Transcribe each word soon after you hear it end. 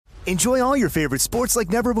Enjoy all your favorite sports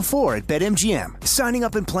like never before at BetMGM. Signing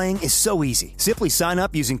up and playing is so easy. Simply sign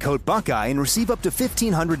up using code Buckeye and receive up to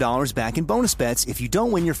 $1,500 back in bonus bets if you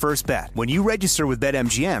don't win your first bet. When you register with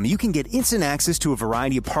BetMGM, you can get instant access to a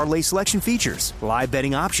variety of parlay selection features, live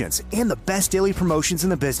betting options, and the best daily promotions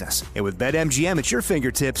in the business. And with BetMGM at your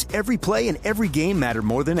fingertips, every play and every game matter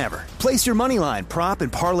more than ever. Place your moneyline, prop,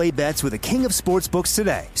 and parlay bets with the king of sportsbooks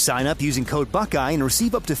today. Sign up using code Buckeye and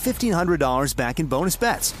receive up to $1,500 back in bonus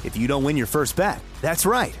bets if you don't win your first bet. That's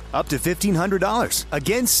right, up to $1,500.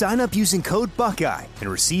 Again, sign up using code Buckeye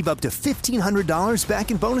and receive up to $1,500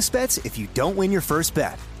 back in bonus bets if you don't win your first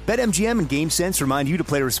bet. BetMGM and GameSense remind you to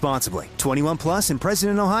play responsibly. 21 plus and present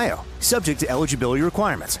in Ohio. Subject to eligibility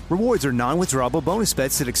requirements. Rewards are non-withdrawable bonus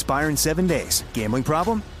bets that expire in 7 days. Gambling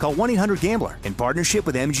problem? Call 1-800-GAMBLER in partnership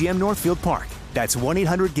with MGM Northfield Park. That's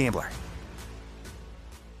 1-800-GAMBLER.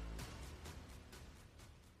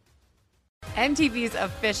 MTV's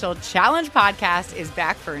official Challenge podcast is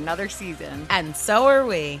back for another season. And so are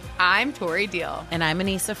we. I'm Tori Deal. And I'm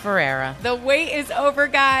Anissa Ferreira. The wait is over,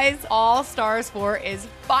 guys. All Stars 4 is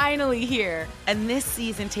finally here. And this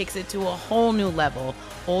season takes it to a whole new level.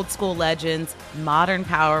 Old school legends, modern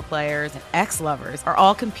power players, and ex-lovers are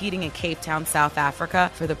all competing in Cape Town, South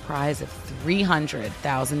Africa for the prize of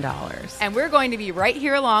 $300,000. And we're going to be right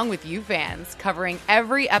here along with you fans, covering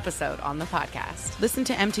every episode on the podcast. Listen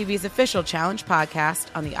to MTV's official Challenge podcast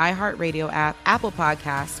on the iHeartRadio app, Apple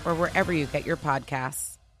Podcasts, or wherever you get your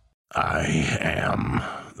podcasts. I am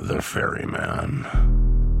the ferryman.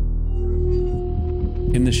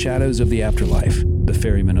 In the shadows of the afterlife, the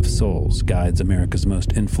Ferryman of Souls guides America's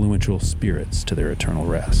most influential spirits to their eternal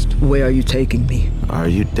rest. Where are you taking me? Are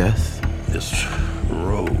you death? This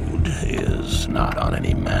road is not on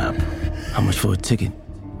any map. How much for a ticket?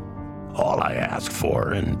 All I ask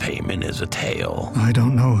for in payment is a tale. I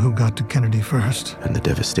don't know who got to Kennedy first. And the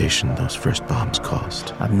devastation those first bombs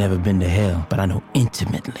caused. I've never been to hell, but I know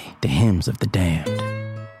intimately the hymns of the damned.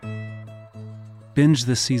 Binge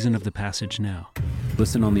this season of The Passage now.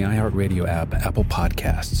 Listen on the iHeartRadio app, Apple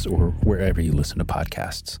Podcasts, or wherever you listen to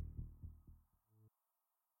podcasts.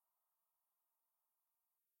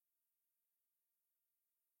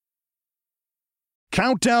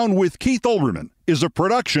 Countdown with Keith Olbermann is a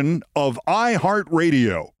production of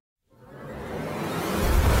iHeartRadio.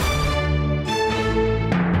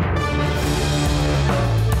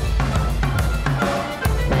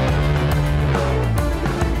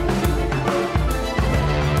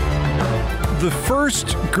 The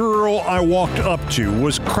first girl I walked up to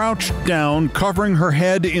was crouched down, covering her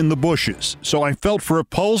head in the bushes. So I felt for a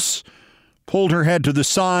pulse, pulled her head to the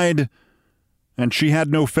side, and she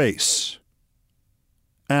had no face.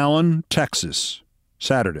 Allen, Texas,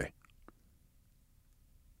 Saturday.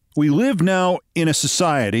 We live now in a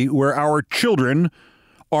society where our children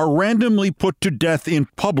are randomly put to death in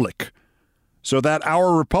public so that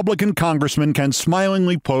our Republican congressmen can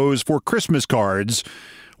smilingly pose for Christmas cards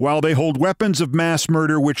while they hold weapons of mass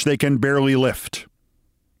murder which they can barely lift.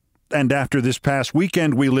 And after this past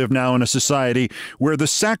weekend, we live now in a society where the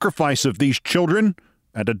sacrifice of these children,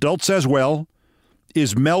 and adults as well,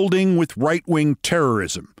 is melding with right-wing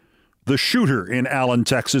terrorism. The shooter in Allen,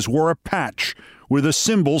 Texas, wore a patch with a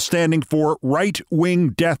symbol standing for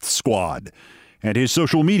Right-Wing Death Squad, and his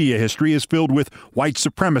social media history is filled with white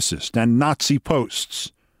supremacist and Nazi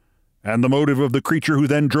posts. And the motive of the creature who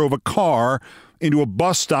then drove a car into a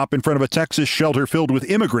bus stop in front of a Texas shelter filled with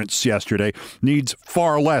immigrants yesterday needs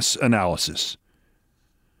far less analysis.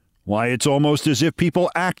 Why, it's almost as if people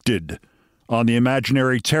acted on the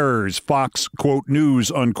imaginary terrors Fox, quote, News,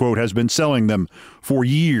 unquote, has been selling them for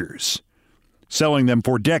years, selling them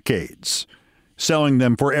for decades, selling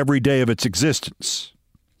them for every day of its existence.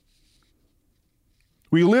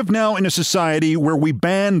 We live now in a society where we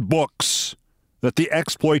ban books that the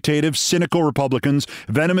exploitative, cynical Republicans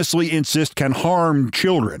venomously insist can harm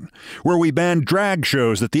children, where we ban drag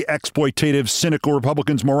shows that the exploitative, cynical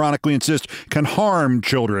Republicans moronically insist can harm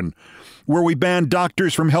children, where we ban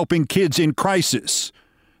doctors from helping kids in crisis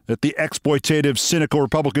that the exploitative, cynical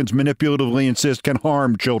Republicans manipulatively insist can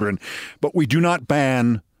harm children. But we do not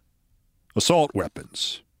ban assault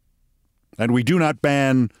weapons. And we do not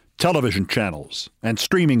ban television channels and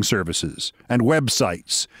streaming services and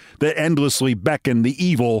websites that endlessly beckon the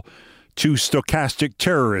evil to stochastic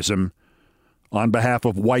terrorism on behalf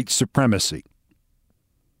of white supremacy.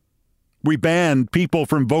 We ban people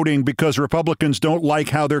from voting because Republicans don't like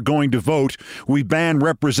how they're going to vote. We ban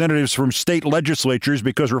representatives from state legislatures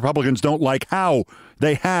because Republicans don't like how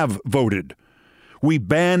they have voted. We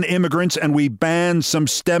ban immigrants, and we ban some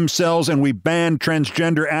stem cells, and we ban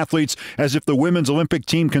transgender athletes as if the women's Olympic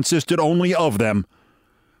team consisted only of them.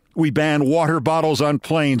 We ban water bottles on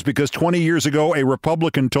planes because 20 years ago, a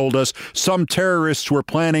Republican told us some terrorists were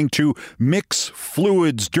planning to mix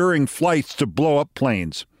fluids during flights to blow up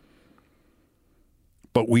planes.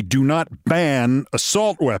 But we do not ban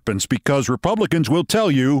assault weapons because Republicans will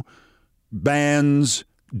tell you bans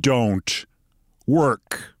don't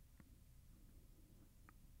work.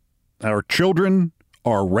 Our children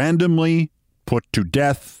are randomly put to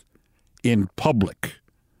death in public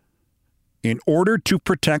in order to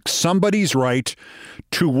protect somebody's right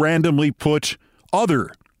to randomly put other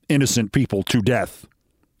innocent people to death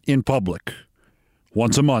in public.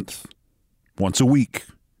 Once a month, once a week,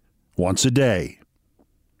 once a day.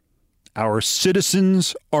 Our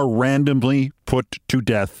citizens are randomly put to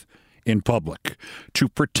death in public to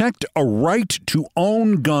protect a right to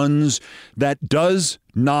own guns that does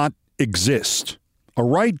not exist. A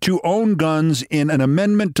right to own guns in an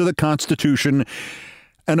amendment to the Constitution,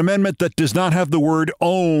 an amendment that does not have the word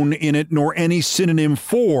own in it nor any synonym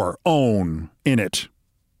for own in it.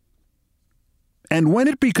 And when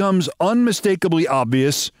it becomes unmistakably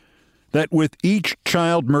obvious that with each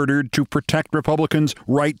child murdered to protect Republicans'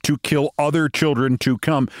 right to kill other children to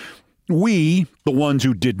come, we, the ones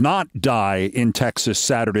who did not die in Texas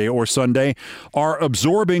Saturday or Sunday, are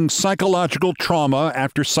absorbing psychological trauma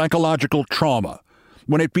after psychological trauma.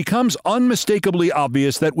 When it becomes unmistakably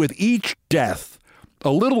obvious that with each death,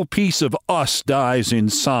 a little piece of us dies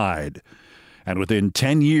inside, and within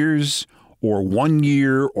 10 years or 1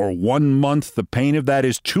 year or 1 month, the pain of that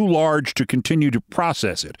is too large to continue to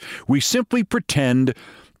process it. We simply pretend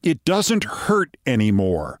it doesn't hurt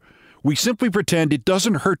anymore. We simply pretend it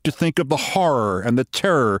doesn't hurt to think of the horror and the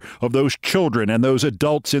terror of those children and those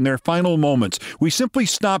adults in their final moments. We simply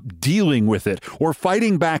stop dealing with it or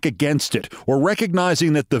fighting back against it or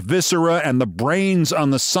recognizing that the viscera and the brains on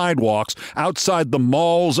the sidewalks outside the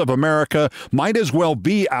malls of America might as well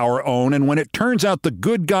be our own. And when it turns out the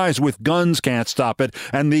good guys with guns can't stop it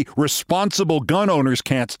and the responsible gun owners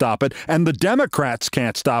can't stop it and the Democrats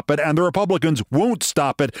can't stop it and the Republicans won't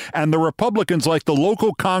stop it and the Republicans like the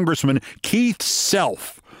local congressman Keith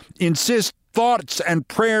Self insist thoughts and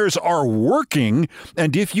prayers are working,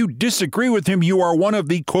 and if you disagree with him, you are one of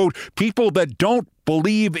the, quote, people that don't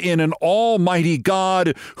believe in an almighty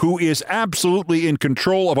God who is absolutely in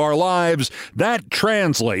control of our lives. That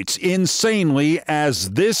translates insanely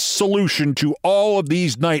as this solution to all of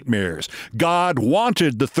these nightmares. God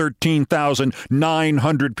wanted the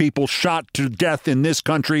 13,900 people shot to death in this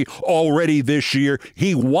country already this year.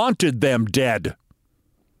 He wanted them dead.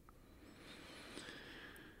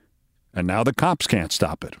 And now the cops can't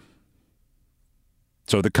stop it.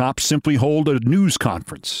 So the cops simply hold a news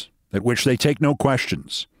conference at which they take no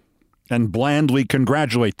questions and blandly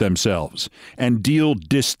congratulate themselves and deal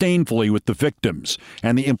disdainfully with the victims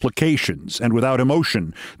and the implications. And without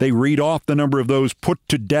emotion, they read off the number of those put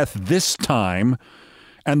to death this time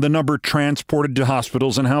and the number transported to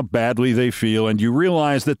hospitals and how badly they feel. And you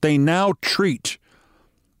realize that they now treat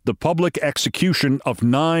the public execution of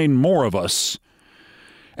 9 more of us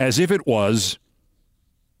as if it was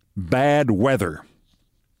bad weather.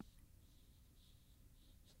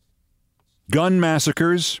 Gun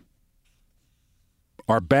massacres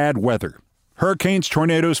are bad weather. Hurricanes,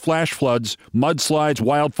 tornadoes, flash floods, mudslides,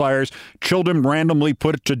 wildfires, children randomly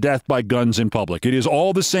put to death by guns in public. It is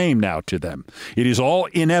all the same now to them. It is all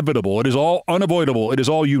inevitable. It is all unavoidable. It is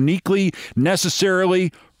all uniquely,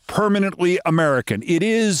 necessarily, permanently American. It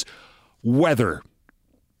is weather.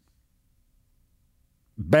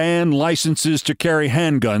 Ban licenses to carry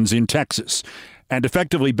handguns in Texas and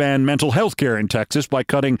effectively ban mental health care in Texas by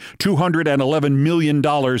cutting $211 million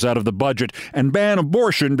out of the budget, and ban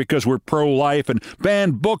abortion because we're pro-life, and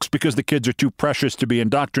ban books because the kids are too precious to be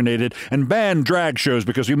indoctrinated, and ban drag shows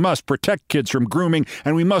because we must protect kids from grooming,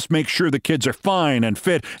 and we must make sure the kids are fine and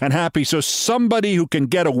fit and happy so somebody who can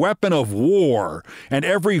get a weapon of war and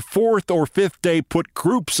every 4th or 5th day put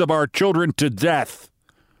groups of our children to death.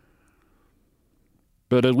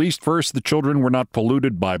 But at least first, the children were not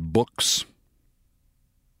polluted by books.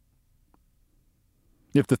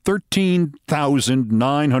 If the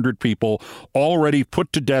 13,900 people already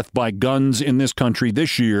put to death by guns in this country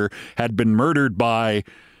this year had been murdered by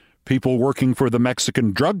people working for the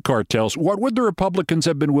Mexican drug cartels, what would the Republicans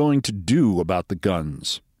have been willing to do about the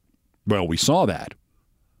guns? Well, we saw that.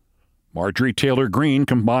 Marjorie Taylor Greene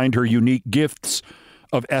combined her unique gifts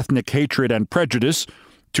of ethnic hatred and prejudice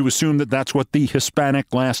to assume that that's what the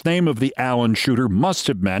Hispanic last name of the Allen shooter must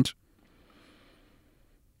have meant.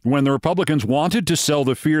 When the Republicans wanted to sell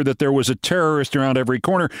the fear that there was a terrorist around every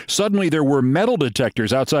corner, suddenly there were metal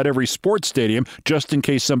detectors outside every sports stadium just in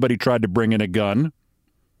case somebody tried to bring in a gun.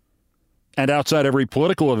 and outside every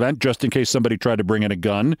political event, just in case somebody tried to bring in a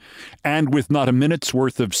gun, and with not a minute's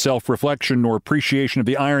worth of self-reflection nor appreciation of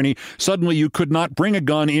the irony, suddenly you could not bring a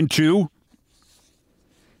gun into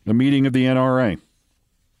a meeting of the NRA.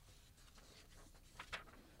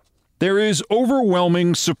 There is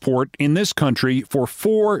overwhelming support in this country for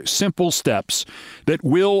 4 simple steps that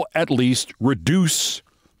will at least reduce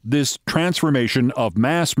this transformation of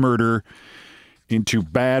mass murder into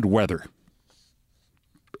bad weather.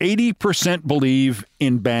 80% believe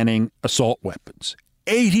in banning assault weapons.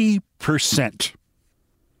 80%.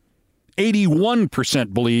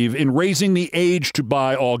 81% believe in raising the age to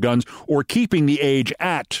buy all guns or keeping the age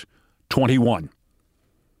at 21.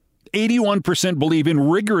 81% believe in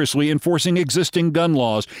rigorously enforcing existing gun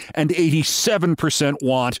laws, and 87%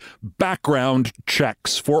 want background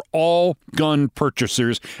checks for all gun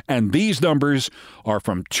purchasers. And these numbers are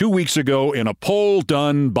from 2 weeks ago in a poll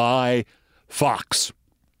done by Fox.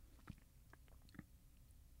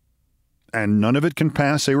 And none of it can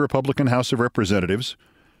pass a Republican House of Representatives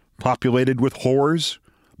populated with whores,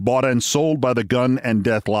 bought and sold by the gun and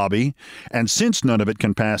death lobby. And since none of it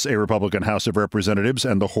can pass a Republican House of Representatives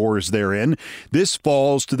and the whores therein, this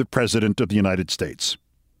falls to the President of the United States.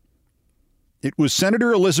 It was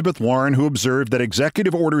Senator Elizabeth Warren who observed that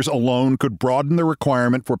executive orders alone could broaden the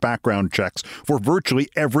requirement for background checks for virtually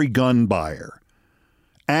every gun buyer,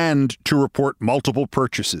 and to report multiple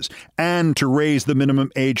purchases, and to raise the minimum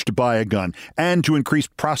age to buy a gun, and to increase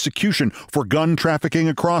prosecution for gun trafficking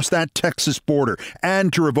across that Texas border,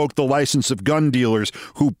 and to revoke the license of gun dealers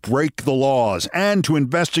who break the laws, and to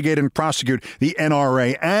investigate and prosecute the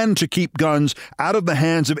NRA, and to keep guns out of the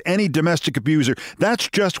hands of any domestic abuser. That's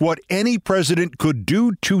just what any president could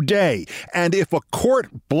do today. And if a court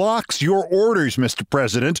blocks your orders, Mr.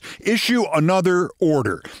 President, issue another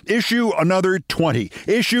order. Issue another 20.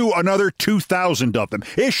 Issue another 2,000 of them.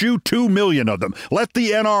 Issue 2 million of them. Let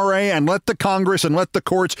the NRA and let the Congress and let the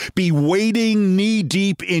courts be wading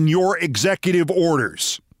knee-deep in your executive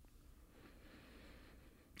orders.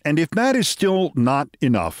 And if that is still not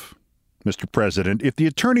enough, Mr. President, if the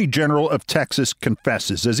Attorney General of Texas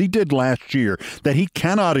confesses, as he did last year, that he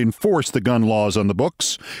cannot enforce the gun laws on the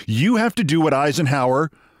books, you have to do what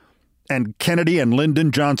Eisenhower and Kennedy and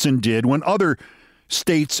Lyndon Johnson did when other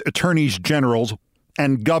states' attorneys generals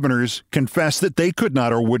and governors confessed that they could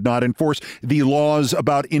not or would not enforce the laws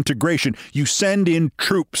about integration. You send in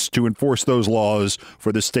troops to enforce those laws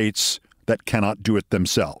for the states that cannot do it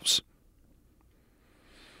themselves.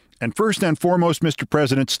 And first and foremost, Mr.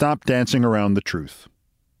 President, stop dancing around the truth.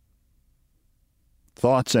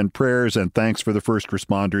 Thoughts and prayers and thanks for the first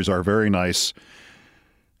responders are very nice,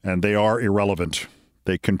 and they are irrelevant.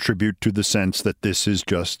 They contribute to the sense that this is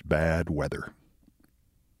just bad weather.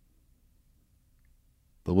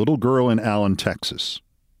 The little girl in Allen, Texas,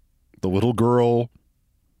 the little girl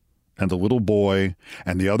and the little boy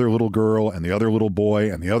and the other little girl and the other little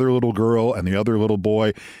boy and the other little girl and the other little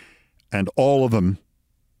boy, and all of them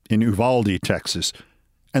in Uvalde, Texas,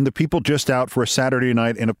 and the people just out for a Saturday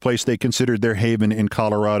night in a place they considered their haven in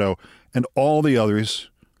Colorado, and all the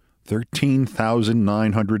others,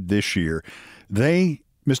 13,900 this year, they,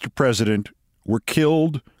 Mr. President, were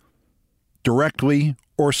killed directly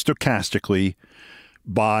or stochastically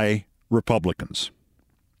by Republicans.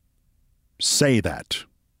 Say that.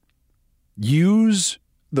 Use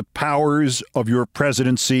the powers of your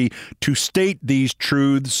presidency to state these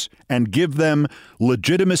truths and give them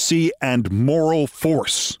legitimacy and moral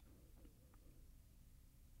force.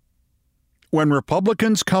 When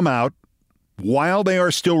Republicans come out, while they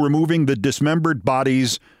are still removing the dismembered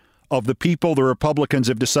bodies of the people the Republicans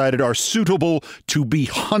have decided are suitable to be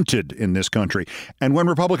hunted in this country. And when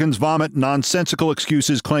Republicans vomit nonsensical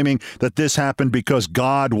excuses claiming that this happened because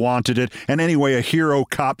God wanted it, and anyway, a hero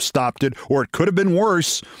cop stopped it, or it could have been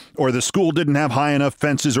worse, or the school didn't have high enough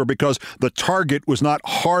fences, or because the target was not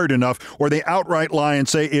hard enough, or they outright lie and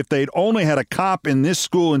say if they'd only had a cop in this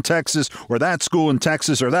school in Texas, or that school in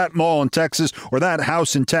Texas, or that mall in Texas, or that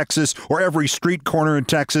house in Texas, or every street corner in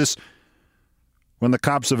Texas, when the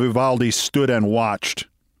cops of Uvalde stood and watched.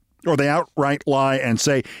 Or they outright lie and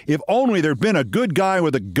say, if only there'd been a good guy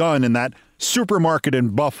with a gun in that supermarket in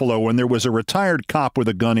Buffalo when there was a retired cop with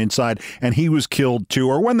a gun inside and he was killed too.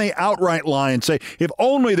 Or when they outright lie and say, if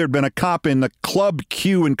only there'd been a cop in the Club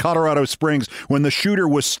Q in Colorado Springs when the shooter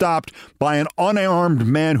was stopped by an unarmed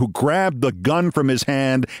man who grabbed the gun from his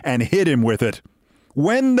hand and hit him with it.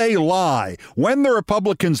 When they lie, when the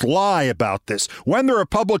Republicans lie about this, when the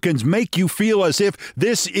Republicans make you feel as if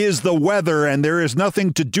this is the weather and there is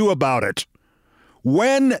nothing to do about it,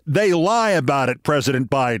 when they lie about it, President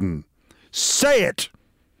Biden, say it.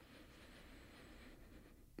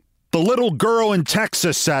 The little girl in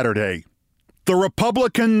Texas Saturday. The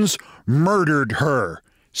Republicans murdered her.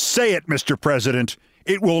 Say it, Mr. President.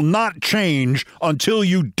 It will not change until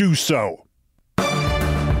you do so.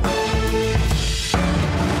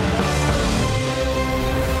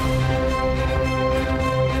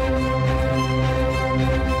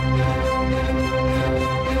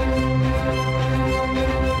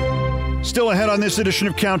 Still ahead on this edition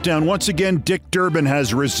of Countdown, once again, Dick Durbin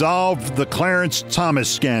has resolved the Clarence Thomas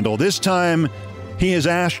scandal. This time, he has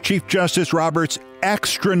asked Chief Justice Roberts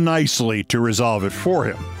extra nicely to resolve it for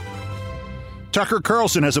him. Tucker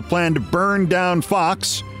Carlson has a plan to burn down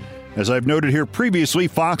Fox. As I've noted here previously,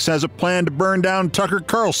 Fox has a plan to burn down Tucker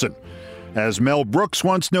Carlson. As Mel Brooks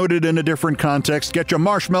once noted in a different context, get your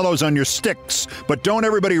marshmallows on your sticks, but don't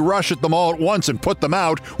everybody rush at them all at once and put them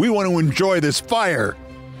out. We want to enjoy this fire.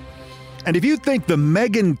 And if you think the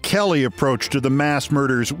Megyn Kelly approach to the mass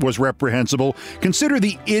murders was reprehensible, consider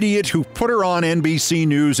the idiot who put her on NBC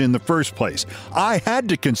News in the first place. I had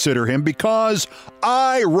to consider him because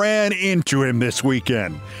I ran into him this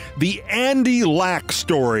weekend. The Andy Lack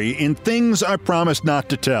story in Things I Promised Not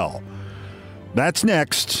to Tell. That's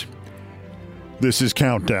next. This is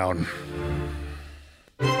Countdown.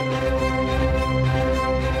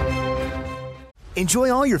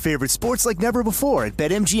 Enjoy all your favorite sports like never before at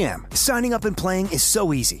BetMGM. Signing up and playing is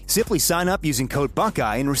so easy. Simply sign up using code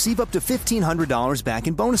Buckeye and receive up to $1,500 back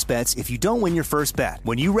in bonus bets if you don't win your first bet.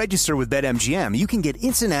 When you register with BetMGM, you can get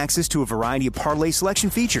instant access to a variety of parlay selection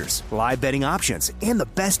features, live betting options, and the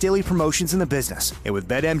best daily promotions in the business. And with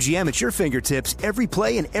BetMGM at your fingertips, every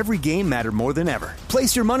play and every game matter more than ever.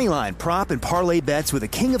 Place your moneyline, prop, and parlay bets with the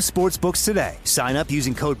king of sportsbooks today. Sign up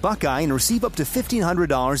using code Buckeye and receive up to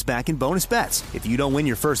 $1,500 back in bonus bets if you don't win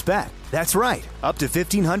your first bet. That's right, up to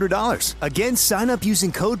 $1,500. Again, sign up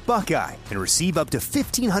using code Buckeye and receive up to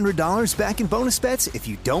 $1,500 back in bonus bets if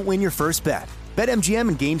you don't win your first bet. BetMGM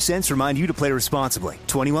and GameSense remind you to play responsibly.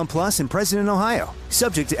 21 plus and present in Ohio.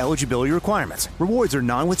 Subject to eligibility requirements. Rewards are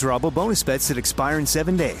non-withdrawable bonus bets that expire in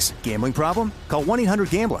 7 days. Gambling problem? Call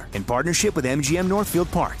 1-800-GAMBLER in partnership with MGM Northfield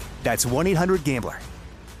Park. That's 1-800-GAMBLER.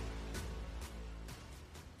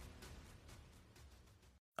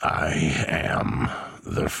 I am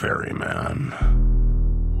the ferryman.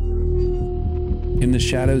 In the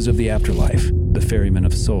shadows of the afterlife, the ferryman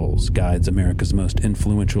of souls guides America's most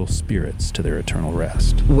influential spirits to their eternal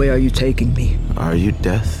rest. Where are you taking me? Are you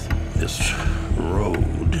death? This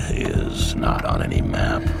road is not on any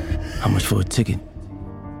map. How much for a ticket?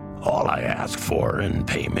 All I ask for in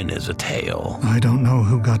payment is a tale. I don't know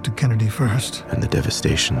who got to Kennedy first. And the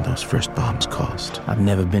devastation those first bombs caused. I've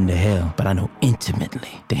never been to hell, but I know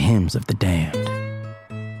intimately the hymns of the damned.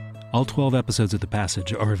 All 12 episodes of The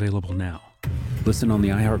Passage are available now. Listen on the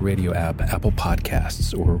iHeartRadio app, Apple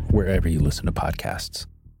Podcasts, or wherever you listen to podcasts.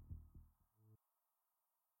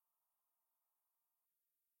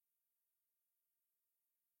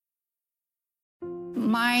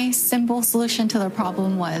 My simple solution to the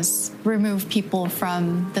problem was remove people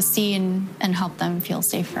from the scene and help them feel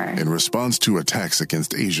safer. In response to attacks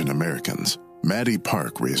against Asian Americans, Maddie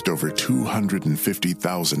Park raised over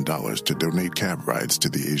 $250,000 to donate cab rides to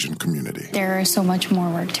the Asian community. There is so much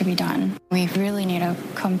more work to be done. We really need to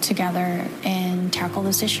come together and tackle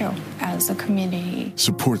this issue as a community.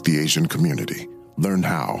 Support the Asian community. Learn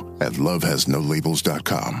how at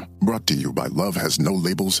lovehasnolabels.com. Brought to you by Love Has No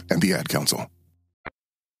Labels and the Ad Council.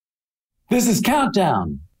 This is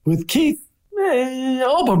Countdown with Keith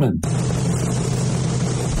Olbermann.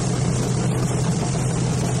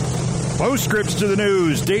 Postscripts to the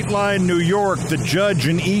news. Dateline New York. The judge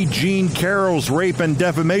in E. Jean Carroll's rape and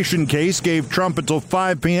defamation case gave Trump until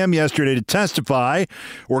 5 p.m. yesterday to testify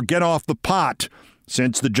or get off the pot.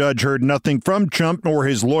 Since the judge heard nothing from Trump nor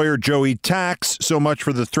his lawyer Joey Tax, so much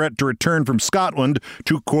for the threat to return from Scotland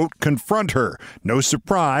to, quote, confront her. No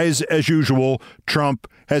surprise, as usual, Trump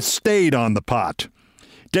has stayed on the pot.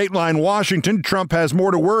 Dateline Washington, Trump has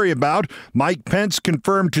more to worry about. Mike Pence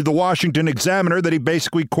confirmed to the Washington Examiner that he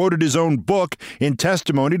basically quoted his own book in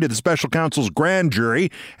testimony to the special counsel's grand jury,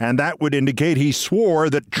 and that would indicate he swore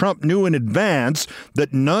that Trump knew in advance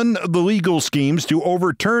that none of the legal schemes to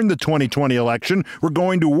overturn the 2020 election were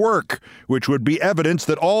going to work, which would be evidence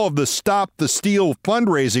that all of the Stop the Steal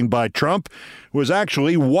fundraising by Trump was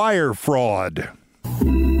actually wire fraud.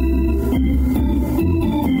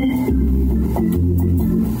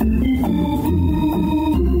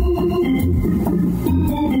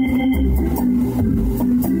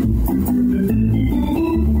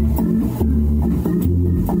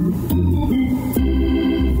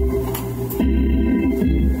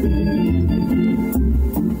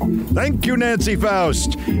 Thank Thank you, Nancy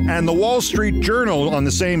Faust. And the Wall Street Journal on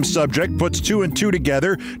the same subject puts 2 and 2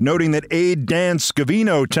 together, noting that aide Dan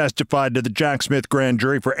Scavino testified to the Jack Smith grand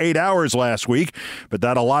jury for 8 hours last week, but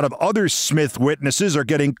that a lot of other Smith witnesses are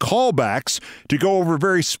getting callbacks to go over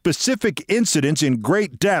very specific incidents in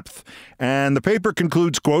great depth. And the paper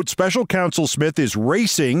concludes, quote, Special Counsel Smith is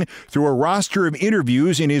racing through a roster of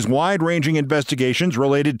interviews in his wide-ranging investigations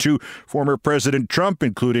related to former President Trump,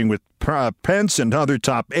 including with Pence and other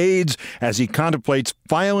top aides, as he contemplates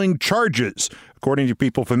filing charges. According to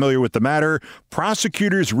people familiar with the matter,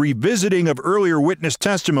 prosecutors' revisiting of earlier witness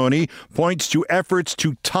testimony points to efforts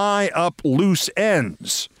to tie up loose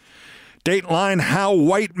ends. Dateline, How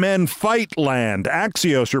White Men Fight Land.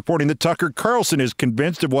 Axios reporting that Tucker Carlson is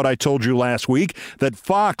convinced of what I told you last week, that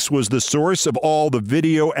Fox was the source of all the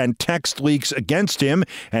video and text leaks against him,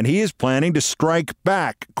 and he is planning to strike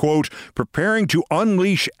back, quote, preparing to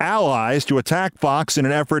unleash allies to attack Fox in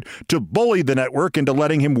an effort to bully the network into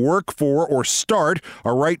letting him work for or start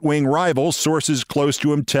a right-wing rival, sources close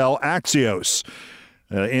to him tell Axios.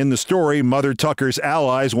 In the story, Mother Tucker's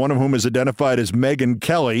allies, one of whom is identified as Megyn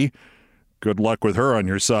Kelly, good luck with her on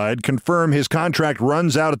your side, confirm his contract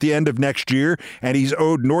runs out at the end of next year and he's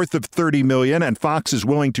owed north of $30 million, and Fox is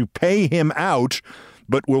willing to pay him out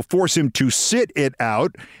but will force him to sit it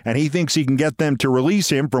out, and he thinks he can get them to release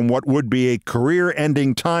him from what would be a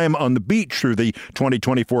career-ending time on the beach through the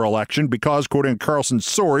 2024 election because, quoting Carlson's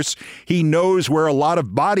source, he knows where a lot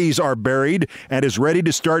of bodies are buried and is ready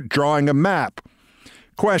to start drawing a map.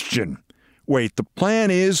 Question. Wait, the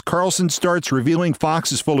plan is Carlson starts revealing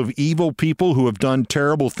Fox is full of evil people who have done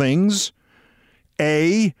terrible things?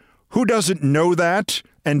 A, who doesn't know that?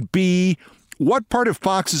 And B, what part of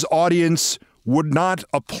Fox's audience would not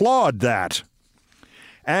applaud that?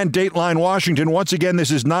 And Dateline Washington, once again,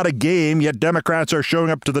 this is not a game, yet Democrats are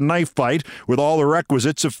showing up to the knife fight with all the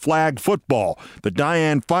requisites of flag football. The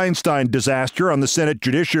Dianne Feinstein disaster on the Senate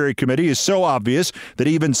Judiciary Committee is so obvious that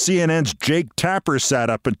even CNN's Jake Tapper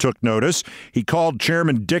sat up and took notice. He called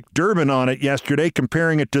Chairman Dick Durbin on it yesterday,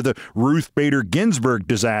 comparing it to the Ruth Bader Ginsburg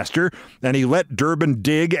disaster, and he let Durbin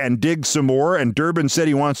dig and dig some more, and Durbin said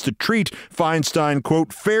he wants to treat Feinstein,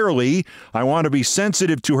 quote, fairly. I want to be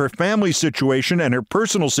sensitive to her family situation and her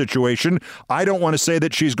personal situation. I don't want to say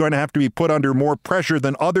that she's going to have to be put under more pressure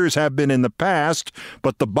than others have been in the past,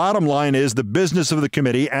 but the bottom line is the business of the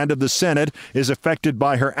committee and of the Senate is affected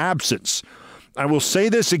by her absence. I will say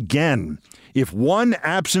this again. If one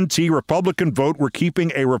absentee Republican vote were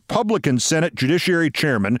keeping a Republican Senate Judiciary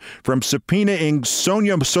Chairman from subpoenaing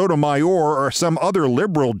Sonia Sotomayor or some other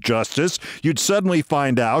liberal justice, you'd suddenly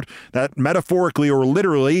find out that metaphorically or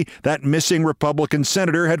literally, that missing Republican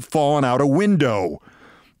senator had fallen out a window.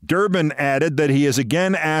 Durbin added that he has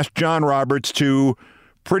again asked John Roberts to,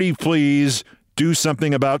 pretty please, do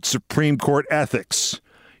something about Supreme Court ethics.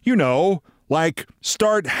 You know, like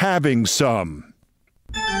start having some.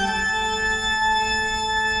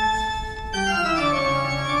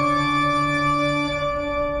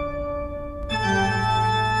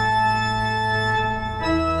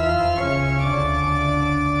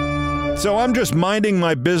 So I'm just minding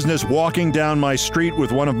my business walking down my street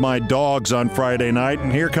with one of my dogs on Friday night,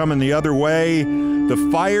 and here coming the other way, the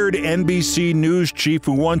fired NBC News chief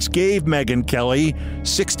who once gave Megyn Kelly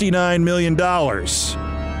 $69 million.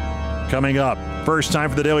 Coming up, first time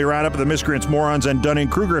for the Daily Roundup of the miscreants, morons, and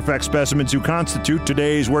Dunning-Kruger effect specimens who constitute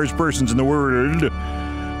today's worst persons in the world.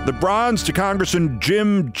 The bronze to Congressman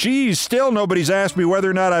Jim. Geez, still nobody's asked me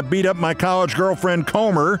whether or not I beat up my college girlfriend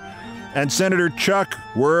Comer. And Senator Chuck,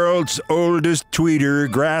 world's oldest tweeter,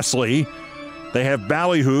 Grassley. They have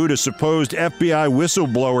ballyhooed a supposed FBI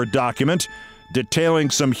whistleblower document detailing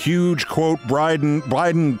some huge, quote,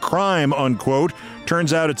 Biden crime, unquote.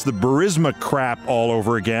 Turns out it's the Burisma crap all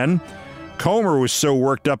over again. Comer was so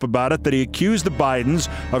worked up about it that he accused the Bidens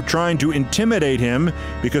of trying to intimidate him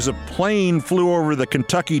because a plane flew over the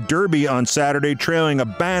Kentucky Derby on Saturday trailing a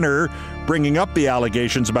banner bringing up the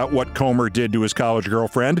allegations about what Comer did to his college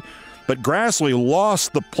girlfriend. But Grassley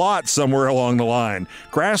lost the plot somewhere along the line.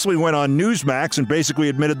 Grassley went on Newsmax and basically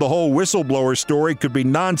admitted the whole whistleblower story could be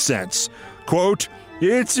nonsense. Quote,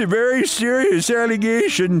 "It's a very serious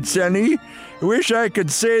allegation, Sonny. I wish I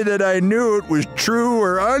could say that I knew it was true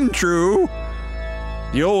or untrue."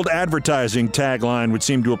 The old advertising tagline would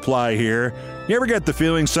seem to apply here. You ever get the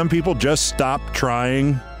feeling some people just stop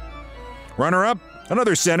trying? Runner-up?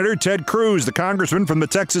 Another senator, Ted Cruz, the congressman from the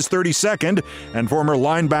Texas 32nd and former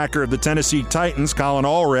linebacker of the Tennessee Titans, Colin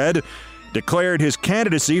Allred, declared his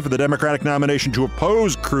candidacy for the Democratic nomination to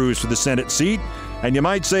oppose Cruz for the Senate seat. And you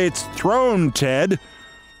might say it's thrown Ted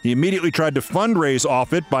He immediately tried to fundraise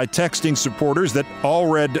off it by texting supporters that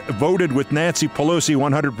Allred voted with Nancy Pelosi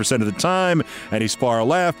 100% of the time, and he's far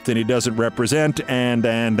left, and he doesn't represent, and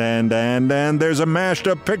there's a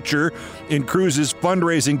mashed-up picture in Cruz's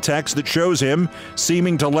fundraising text that shows him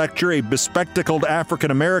seeming to lecture a bespectacled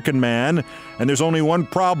African-American man, and there's only one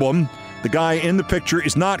problem. The guy in the picture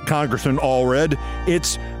is not Congressman Allred.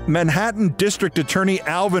 It's Manhattan District Attorney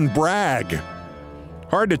Alvin Bragg.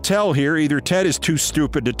 Hard to tell here. Either Ted is too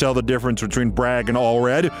stupid to tell the difference between Bragg and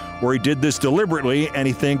Allred, or he did this deliberately and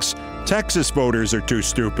he thinks Texas voters are too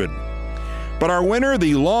stupid. But our winner,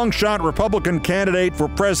 the long-shot Republican candidate for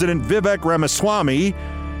President Vivek Ramaswamy,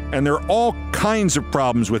 and there are all kinds of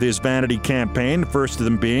problems with his vanity campaign, first of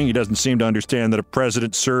them being he doesn't seem to understand that a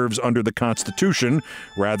president serves under the Constitution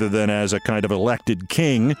rather than as a kind of elected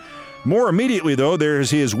king. More immediately, though,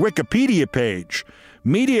 there's his Wikipedia page.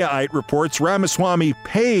 Mediaite reports Ramaswamy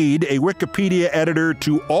paid a Wikipedia editor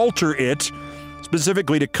to alter it,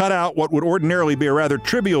 specifically to cut out what would ordinarily be a rather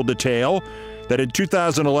trivial detail, that in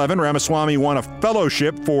 2011, Ramaswamy won a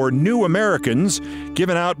fellowship for New Americans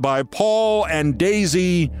given out by Paul and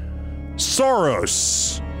Daisy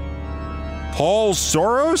Soros. Paul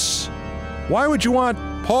Soros? Why would you want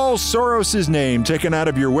Paul Soros' name taken out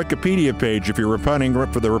of your Wikipedia page if you're running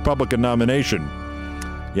for the Republican nomination?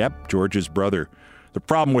 Yep, George's brother. The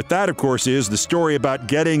problem with that, of course, is the story about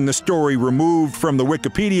getting the story removed from the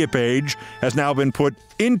Wikipedia page has now been put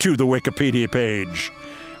into the Wikipedia page.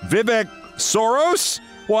 Vivek Soros?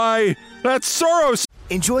 Why, that's Soros.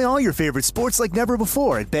 Enjoy all your favorite sports like never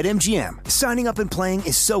before at BetMGM. Signing up and playing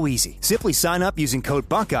is so easy. Simply sign up using code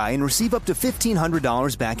Buckeye and receive up to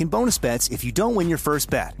 $1,500 back in bonus bets if you don't win your first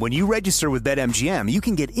bet. When you register with BetMGM, you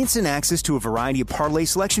can get instant access to a variety of parlay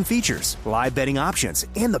selection features, live betting options,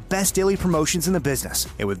 and the best daily promotions in the business.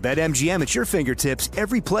 And with BetMGM at your fingertips,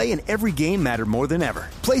 every play and every game matter more than ever.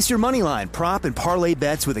 Place your moneyline, prop, and parlay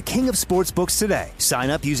bets with the king of sportsbooks today. Sign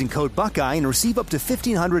up using code Buckeye and receive up to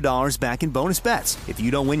 $1,500 back in bonus bets if you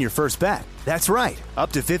don't win your first bet. That's right,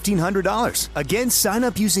 up to $1,500. Again, sign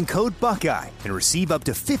up using code Buckeye and receive up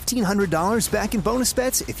to $1,500 back in bonus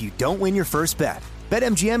bets if you don't win your first bet.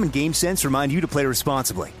 BetMGM and GameSense remind you to play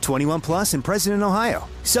responsibly. 21 plus and present in Ohio.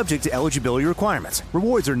 Subject to eligibility requirements.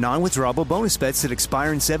 Rewards are non-withdrawable bonus bets that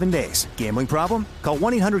expire in 7 days. Gambling problem? Call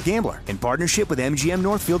 1-800-GAMBLER in partnership with MGM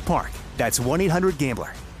Northfield Park. That's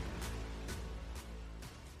 1-800-GAMBLER.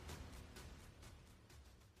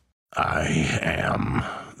 I am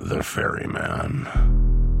the ferryman.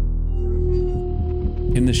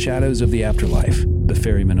 In the shadows of the afterlife, the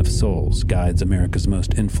Ferryman of Souls guides America's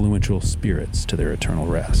most influential spirits to their eternal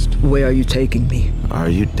rest. Where are you taking me? Are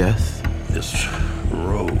you death? This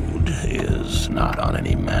road is not on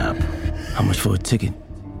any map. How much for a ticket?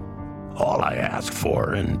 All I ask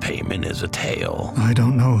for in payment is a tale. I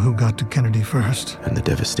don't know who got to Kennedy first. And the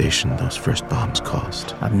devastation those first bombs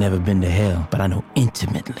caused. I've never been to hell, but I know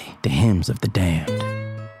intimately the hymns of the damned.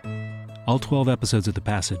 All 12 episodes of The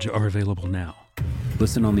Passage are available now.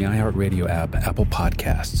 Listen on the iHeartRadio app, Apple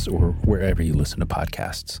Podcasts, or wherever you listen to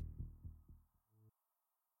podcasts.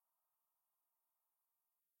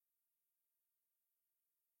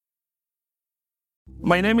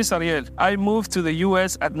 My name is Ariel. I moved to the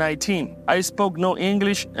U.S. at 19. I spoke no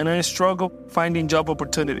English and I struggled finding job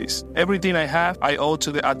opportunities. Everything I have, I owe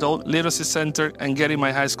to the Adult Literacy Center and getting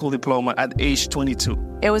my high school diploma at age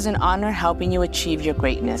 22. It was an honor helping you achieve your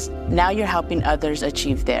greatness. Now you're helping others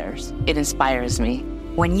achieve theirs. It inspires me.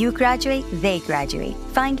 When you graduate, they graduate.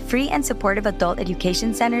 Find free and supportive adult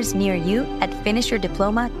education centers near you at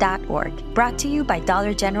finishyourdiploma.org. Brought to you by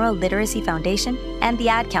Dollar General Literacy Foundation and the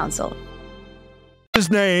Ad Council. His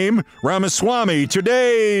name, Ramaswamy,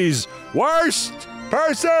 today's worst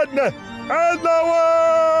person in the world!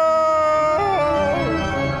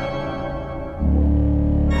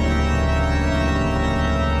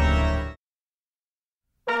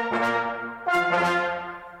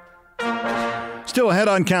 Still ahead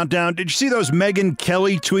on Countdown, did you see those Megyn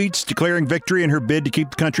Kelly tweets declaring victory in her bid to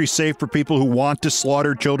keep the country safe for people who want to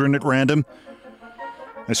slaughter children at random?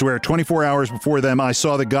 I swear, 24 hours before them, I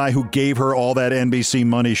saw the guy who gave her all that NBC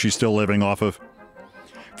money she's still living off of.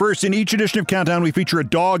 First, in each edition of Countdown, we feature a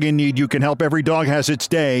dog in need. You can help. Every dog has its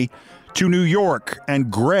day. To New York,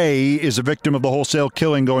 and Gray is a victim of the wholesale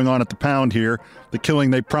killing going on at the Pound here, the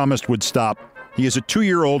killing they promised would stop. He is a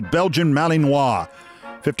 2-year-old Belgian Malinois,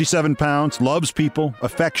 57 pounds, loves people,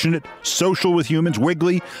 affectionate, social with humans,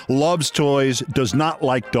 wiggly, loves toys, does not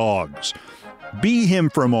like dogs. Be him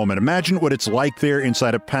for a moment. Imagine what it's like there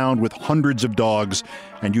inside a Pound with hundreds of dogs,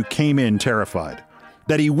 and you came in terrified.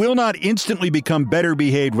 That he will not instantly become better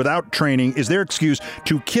behaved without training is their excuse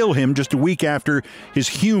to kill him just a week after his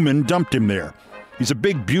human dumped him there. He's a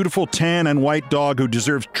big, beautiful tan and white dog who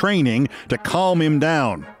deserves training to calm him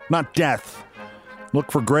down, not death.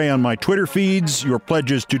 Look for Gray on my Twitter feeds. Your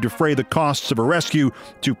pledges to defray the costs of a rescue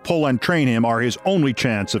to pull and train him are his only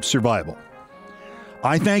chance of survival.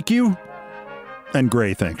 I thank you, and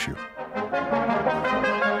Gray thanks you.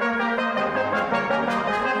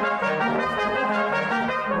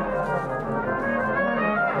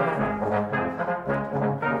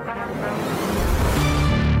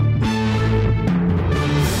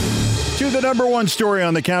 The number one story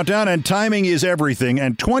on the countdown, and timing is everything.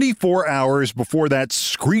 And 24 hours before that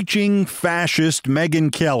screeching fascist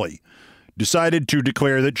Megyn Kelly decided to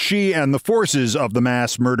declare that she and the forces of the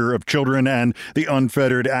mass murder of children and the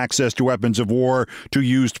unfettered access to weapons of war to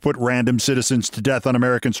use to put random citizens to death on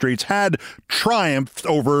American streets had triumphed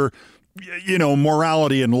over,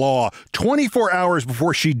 morality and law. 24 hours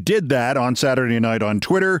before she did that on Saturday night on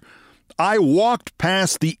Twitter, I walked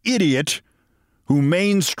past the idiot who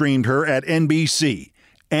mainstreamed her at NBC,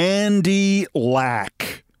 Andy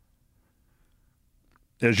Lack.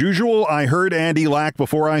 As usual, I heard Andy Lack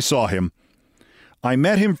before I saw him. I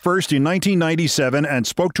met him first in 1997 and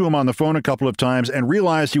spoke to him on the phone a couple of times and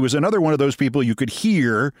realized he was another one of those people you could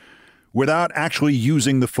hear without actually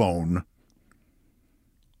using the phone.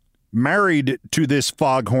 Married to this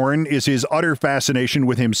foghorn is his utter fascination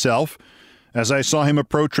with himself. As I saw him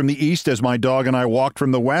approach from the east as my dog and I walked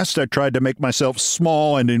from the west, I tried to make myself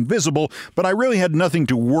small and invisible, but I really had nothing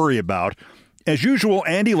to worry about. As usual,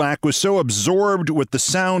 Andy Lack was so absorbed with the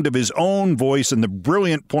sound of his own voice and the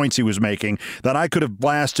brilliant points he was making that I could have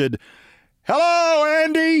blasted, "Hello,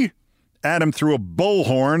 Andy!" at him through a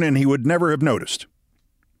bullhorn, and he would never have noticed.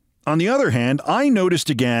 On the other hand, I noticed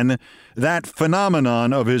again that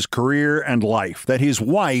phenomenon of his career and life, that his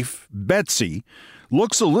wife, Betsy,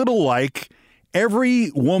 looks a little like every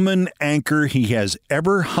woman anchor he has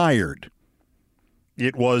ever hired.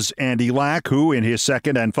 It was Andy Lack who, in his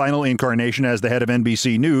second and final incarnation as the head of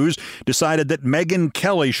NBC News, decided that Megyn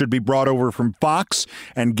Kelly should be brought over from Fox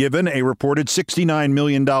and given a reported $69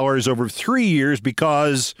 million over 3 years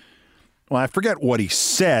because, well, I forget what he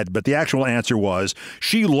said, but the actual answer was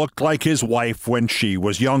she looked like his wife when she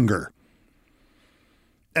was younger.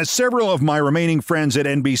 As several of my remaining friends at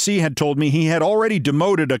NBC had told me, he had already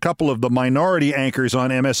demoted a couple of the minority anchors on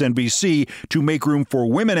MSNBC to make room for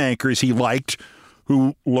women anchors he liked,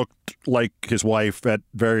 who looked like his wife at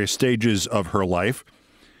various stages of her life.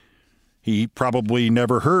 He probably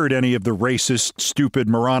never heard any of the racist, stupid,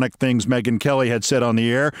 moronic things Megyn Kelly had said on the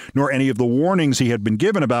air, nor any of the warnings he had been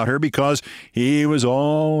given about her, because he was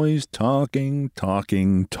always talking.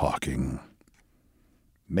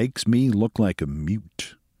 Makes me look like a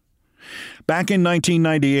mute. Back in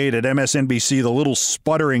 1998 at MSNBC, the little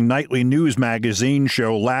sputtering nightly news magazine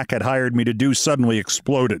show Lack had hired me to do suddenly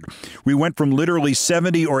exploded. We went from literally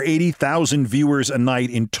 70 or 80,000 viewers a night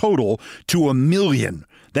in total to 1 million,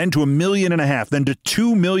 then to 1.5 million, then to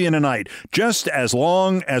 2 million a night, just as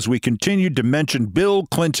long as we continued to mention Bill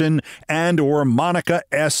Clinton and or Monica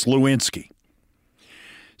S. Lewinsky.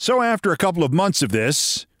 So after a couple of months of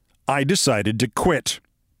this, I decided to quit.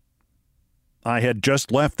 I had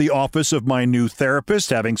just left the office of my new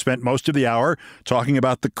therapist, having spent most of the hour talking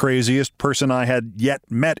about the craziest person I had yet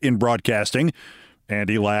met in broadcasting,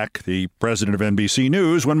 Andy Lack, the president of NBC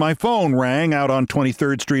News, when my phone rang out on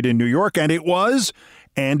 23rd Street in New York, and it was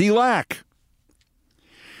Andy Lack.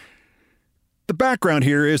 The background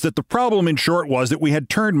here is that the problem, in short, was that we had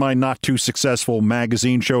turned my not-too-successful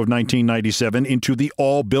magazine show of 1997 into the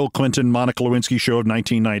all-Bill Clinton, Monica Lewinsky show of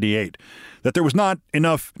 1998. That there was not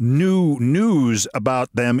enough new news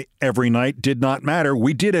about them every night did not matter.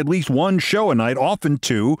 We did at least one show a night, often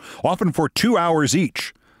two, often for 2 hours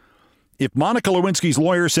each. If Monica Lewinsky's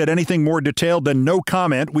lawyer said anything more detailed than no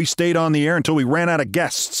comment, we stayed on the air until we ran out of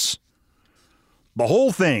guests. The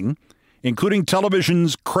whole thing, including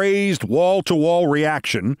television's crazed wall-to-wall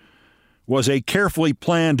reaction, was a carefully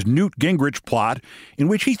planned Newt Gingrich plot in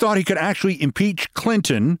which he thought he could actually impeach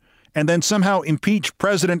Clinton and then somehow impeach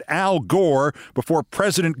President Al Gore before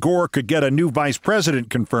President Gore could get a new vice president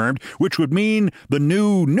confirmed, which would mean the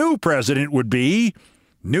new president would be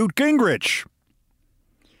Newt Gingrich.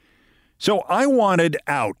 So I wanted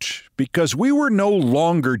out because we were no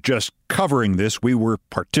longer just covering this, we were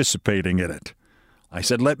participating in it. I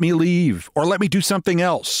said, let me leave, or let me do something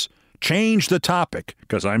else. Change the topic,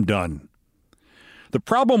 because I'm done. The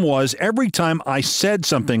problem was, every time I said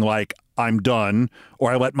something like, I'm done,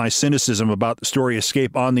 or I let my cynicism about the story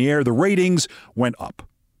escape on the air, the ratings went up.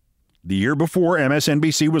 The year before,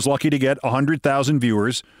 MSNBC was lucky to get 100,000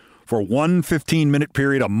 viewers for one 15-minute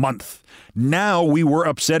period a month. Now we were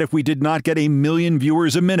upset if we did not get 1 million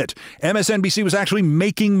viewers a minute. MSNBC was actually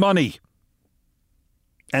making money.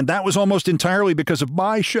 And that was almost entirely because of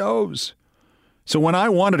my shows. So when I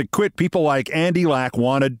wanted to quit, people like Andy Lack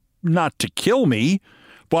wanted not to kill me,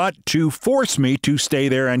 but to force me to stay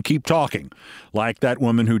there and keep talking, like that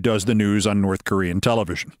woman who does the news on North Korean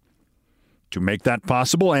television. To make that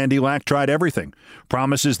possible, Andy Lack tried everything.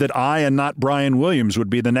 Promises that I and not Brian Williams would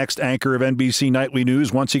be the next anchor of NBC Nightly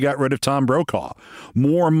News once he got rid of Tom Brokaw.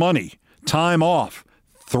 More money, time off,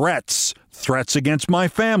 threats against my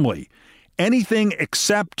family. Anything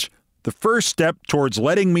except the first step towards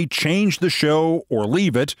letting me change the show or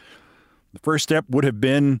leave it. The first step would have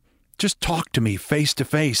been just talk to me face to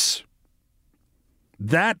face.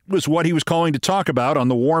 That was what he was calling to talk about on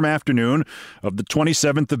the warm afternoon of the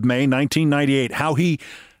 27th of May, 1998. How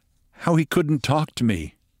he couldn't talk to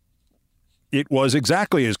me. It was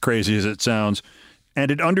exactly as crazy as it sounds, and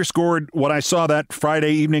it underscored what I saw that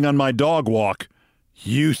Friday evening on my dog walk.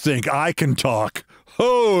 You think I can talk?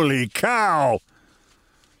 Holy cow!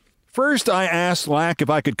 First, I asked Lack if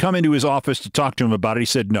I could come into his office to talk to him about it. He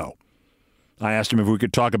said no. I asked him if we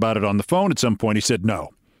could talk about it on the phone at some point. He said no.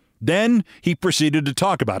 Then he proceeded to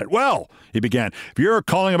talk about it. Well, he began, if you're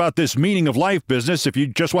calling about this meaning of life business, if you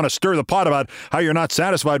just want to stir the pot about how you're not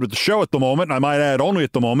satisfied with the show at the moment, and I might add only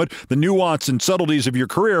at the moment, the nuance and subtleties of your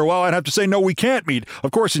career, well, I'd have to say, no, we can't meet.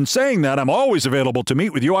 Of course, in saying that, I'm always available to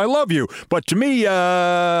meet with you. I love you. But to me,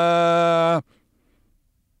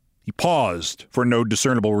 He paused for no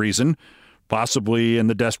discernible reason, possibly in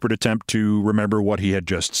the desperate attempt to remember what he had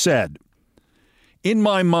just said. In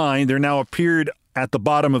my mind, there now appeared at the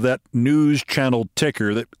bottom of that news channel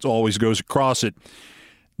ticker that always goes across it,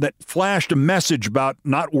 that flashed a message about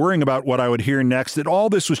not worrying about what I would hear next, that all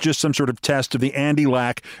this was just some sort of test of the Andy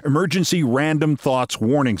Lack emergency random thoughts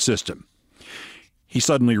warning system. He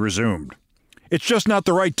suddenly resumed. It's just not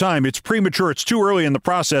the right time. It's premature. It's too early in the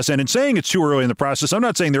process. And in saying it's too early in the process, I'm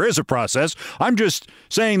not saying there is a process. I'm just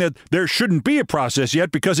saying that there shouldn't be a process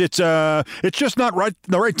yet because it's just not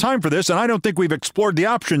the right time for this. And I don't think we've explored the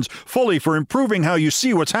options fully for improving how you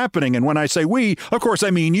see what's happening. And when I say we, of course,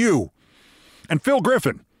 I mean you. And Phil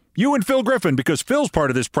Griffin. You and Phil Griffin, because Phil's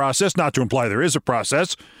part of this process, not to imply there is a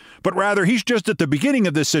process, but rather he's just at the beginning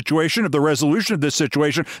of this situation, of the resolution of this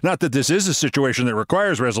situation. Not that this is a situation that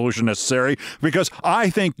requires resolution necessary, because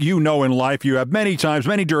I think you know in life you have many times,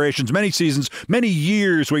 many durations, many seasons, many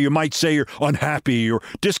years where you might say you're unhappy or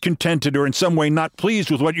discontented or in some way not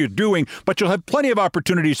pleased with what you're doing, but you'll have plenty of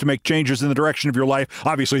opportunities to make changes in the direction of your life.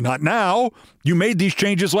 Obviously not now. You made these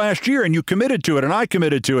changes last year and you committed to it and I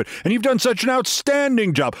committed to it. And you've done such an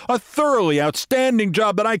outstanding job, a thoroughly outstanding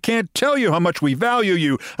job that I can't tell you how much we value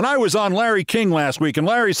you. And I was on Larry King last week and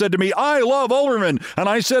Larry said to me, I love Olbermann. And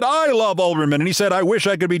I said, I love Olbermann. And he said, I wish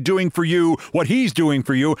I could be doing for you what he's doing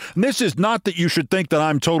for you. And this is not that you should think that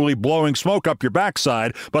I'm totally blowing smoke up your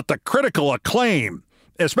backside, but the critical acclaim,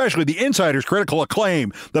 especially the insiders' critical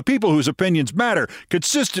acclaim, the people whose opinions matter,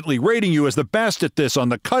 consistently rating you as the best at this on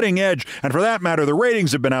the cutting edge, and for that matter, the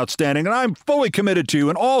ratings have been outstanding, and I'm fully committed to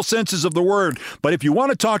you in all senses of the word. But if you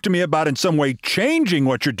want to talk to me about in some way changing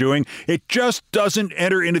what you're doing, it just doesn't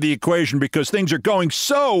enter into the equation because things are going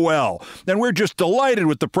so well, and we're just delighted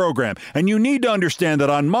with the program. And you need to understand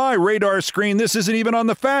that on my radar screen, this isn't even on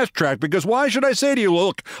the fast track, because why should I say to you,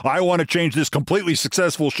 look, I want to change this completely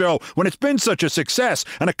successful show when it's been such a success,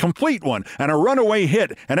 and a complete one, and a runaway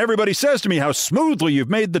hit, and everybody says to me how smoothly you've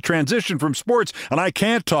made the transition from sports, and I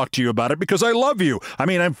can't talk to you about it because I love you. I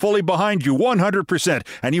mean, I'm fully behind you 100%,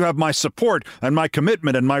 and you have my support and my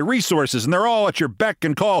commitment and my resources, and they're all at your beck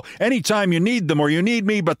and call anytime you need them or you need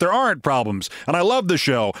me, but there aren't problems. And I love the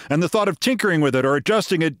show, and the thought of tinkering with it or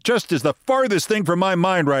adjusting it just is the farthest thing from my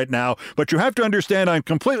mind right now. But you have to understand I'm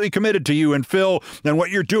completely committed to you and Phil and what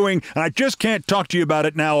you're doing, and I just can't talk to you about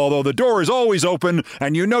it now, although the door is always open,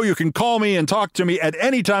 and you know you can call me and talk to me at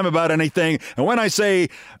any time about anything. And when I say,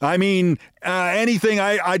 I mean anything,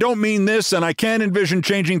 I don't mean this, and I can't envision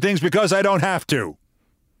changing things because I don't have to.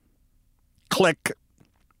 Click.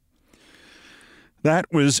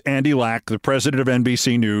 That was Andy Lack, the president of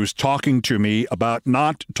NBC News, talking to me about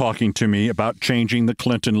not talking to me about changing the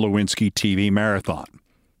Clinton-Lewinsky TV marathon.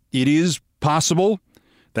 It is possible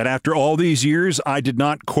that after all these years, I did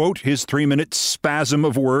not quote his 3-minute spasm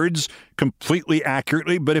of words completely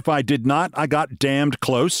accurately, but if I did not, I got damned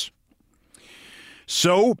close.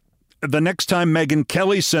 So the next time Megyn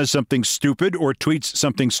Kelly says something stupid or tweets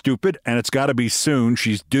something stupid, and it's got to be soon,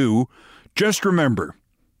 she's due, just remember,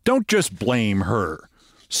 don't just blame her.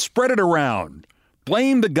 Spread it around.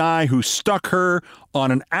 Blame the guy who stuck her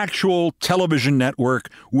on an actual television network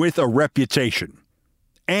with a reputation.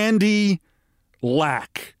 Andy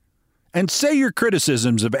Lack. And say your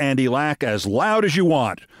criticisms of Andy Lack as loud as you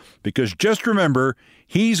want, because just remember,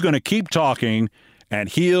 he's going to keep talking and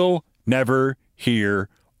he'll never hear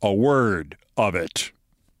a word of it.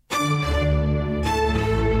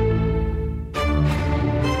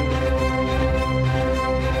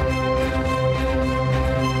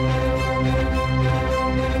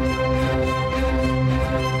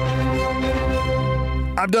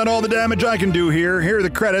 I've done all the damage I can do here. Here are the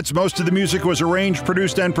credits. Most of the music was arranged,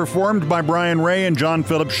 produced, and performed by Brian Ray and John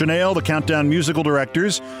Philip Chanel, the Countdown musical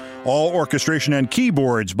directors. All orchestration and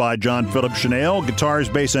keyboards by John Philip Chanel. Guitars,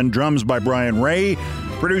 bass, and drums by Brian Ray.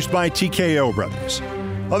 Produced by TKO Brothers.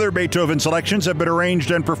 Other Beethoven selections have been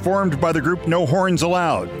arranged and performed by the group No Horns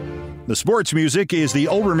Allowed. The sports music is the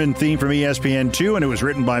Olbermann theme from ESPN2, and it was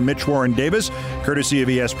written by Mitch Warren Davis, courtesy of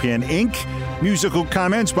ESPN Inc. Musical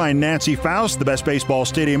comments by Nancy Faust, the best baseball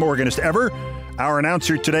stadium organist ever. Our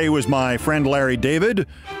announcer today was my friend Larry David.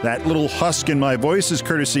 That little husk in my voice is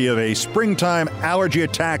courtesy of a springtime allergy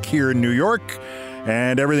attack here in New York,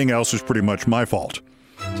 and everything else is pretty much my fault.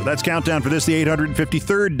 So that's Countdown for this, the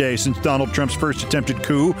 853rd day since Donald Trump's first attempted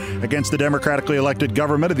coup against the democratically elected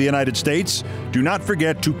government of the United States. Do not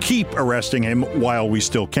forget to keep arresting him while we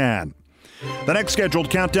still can. The next scheduled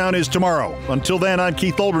Countdown is tomorrow. Until then, I'm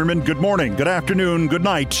Keith Olbermann. Good morning, good afternoon, good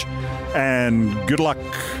night, and good luck.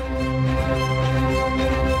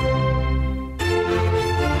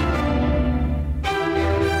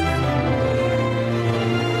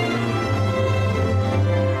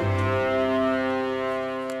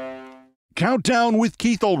 Countdown with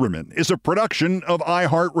Keith Olbermann is a production of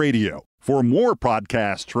iHeartRadio. For more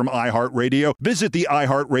podcasts from iHeartRadio, visit the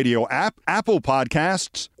iHeartRadio app, Apple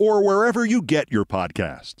Podcasts, or wherever you get your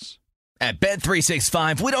podcasts. At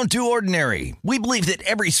Bet365, we don't do ordinary. We believe that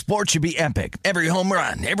every sport should be epic. Every home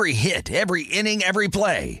run, every hit, every inning, every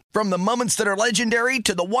play. From the moments that are legendary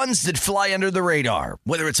to the ones that fly under the radar.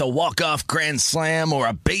 Whether it's a walk-off grand slam or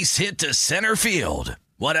a base hit to center field.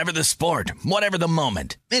 Whatever the sport, whatever the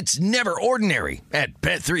moment, it's never ordinary at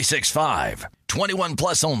Bet365. 21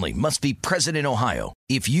 plus only. Must be present in Ohio.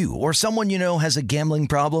 If you or someone you know has a gambling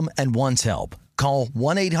problem and wants help, call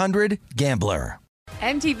 1-800-GAMBLER.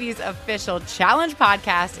 MTV's official Challenge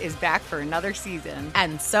podcast is back for another season.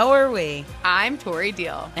 And so are we. I'm Tori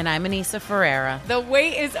Deal. And I'm Anissa Ferreira. The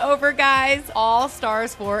wait is over, guys. All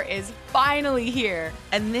Stars 4 is finally here.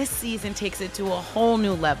 And this season takes it to a whole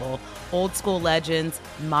new level. Old school legends,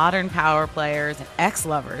 modern power players, and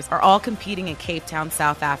ex-lovers are all competing in Cape Town,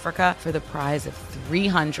 South Africa for the prize of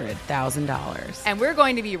 $300,000. And we're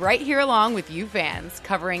going to be right here along with you fans,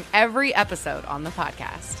 covering every episode on the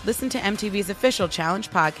podcast. Listen to MTV's official Challenge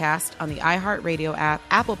podcast on the iHeartRadio app,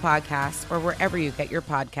 Apple Podcasts, or wherever you get your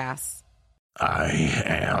podcasts. I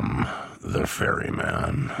am the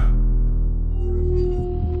ferryman.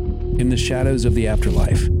 In the shadows of the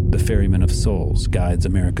afterlife, the Ferryman of Souls guides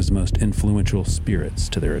America's most influential spirits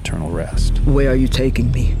to their eternal rest. Where are you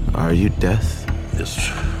taking me? Are you death? This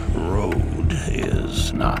road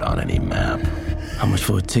is not on any map. How much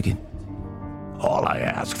for a ticket? All I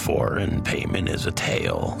ask for in payment is a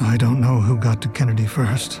tale. I don't know who got to Kennedy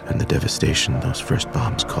first. And the devastation those first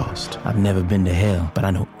bombs caused. I've never been to hell, but I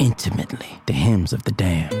know intimately the hymns of the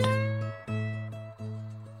damned.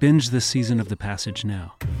 Binge this season of The Passage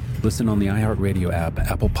now. Listen on the iHeartRadio app,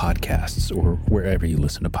 Apple Podcasts, or wherever you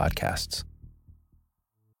listen to podcasts.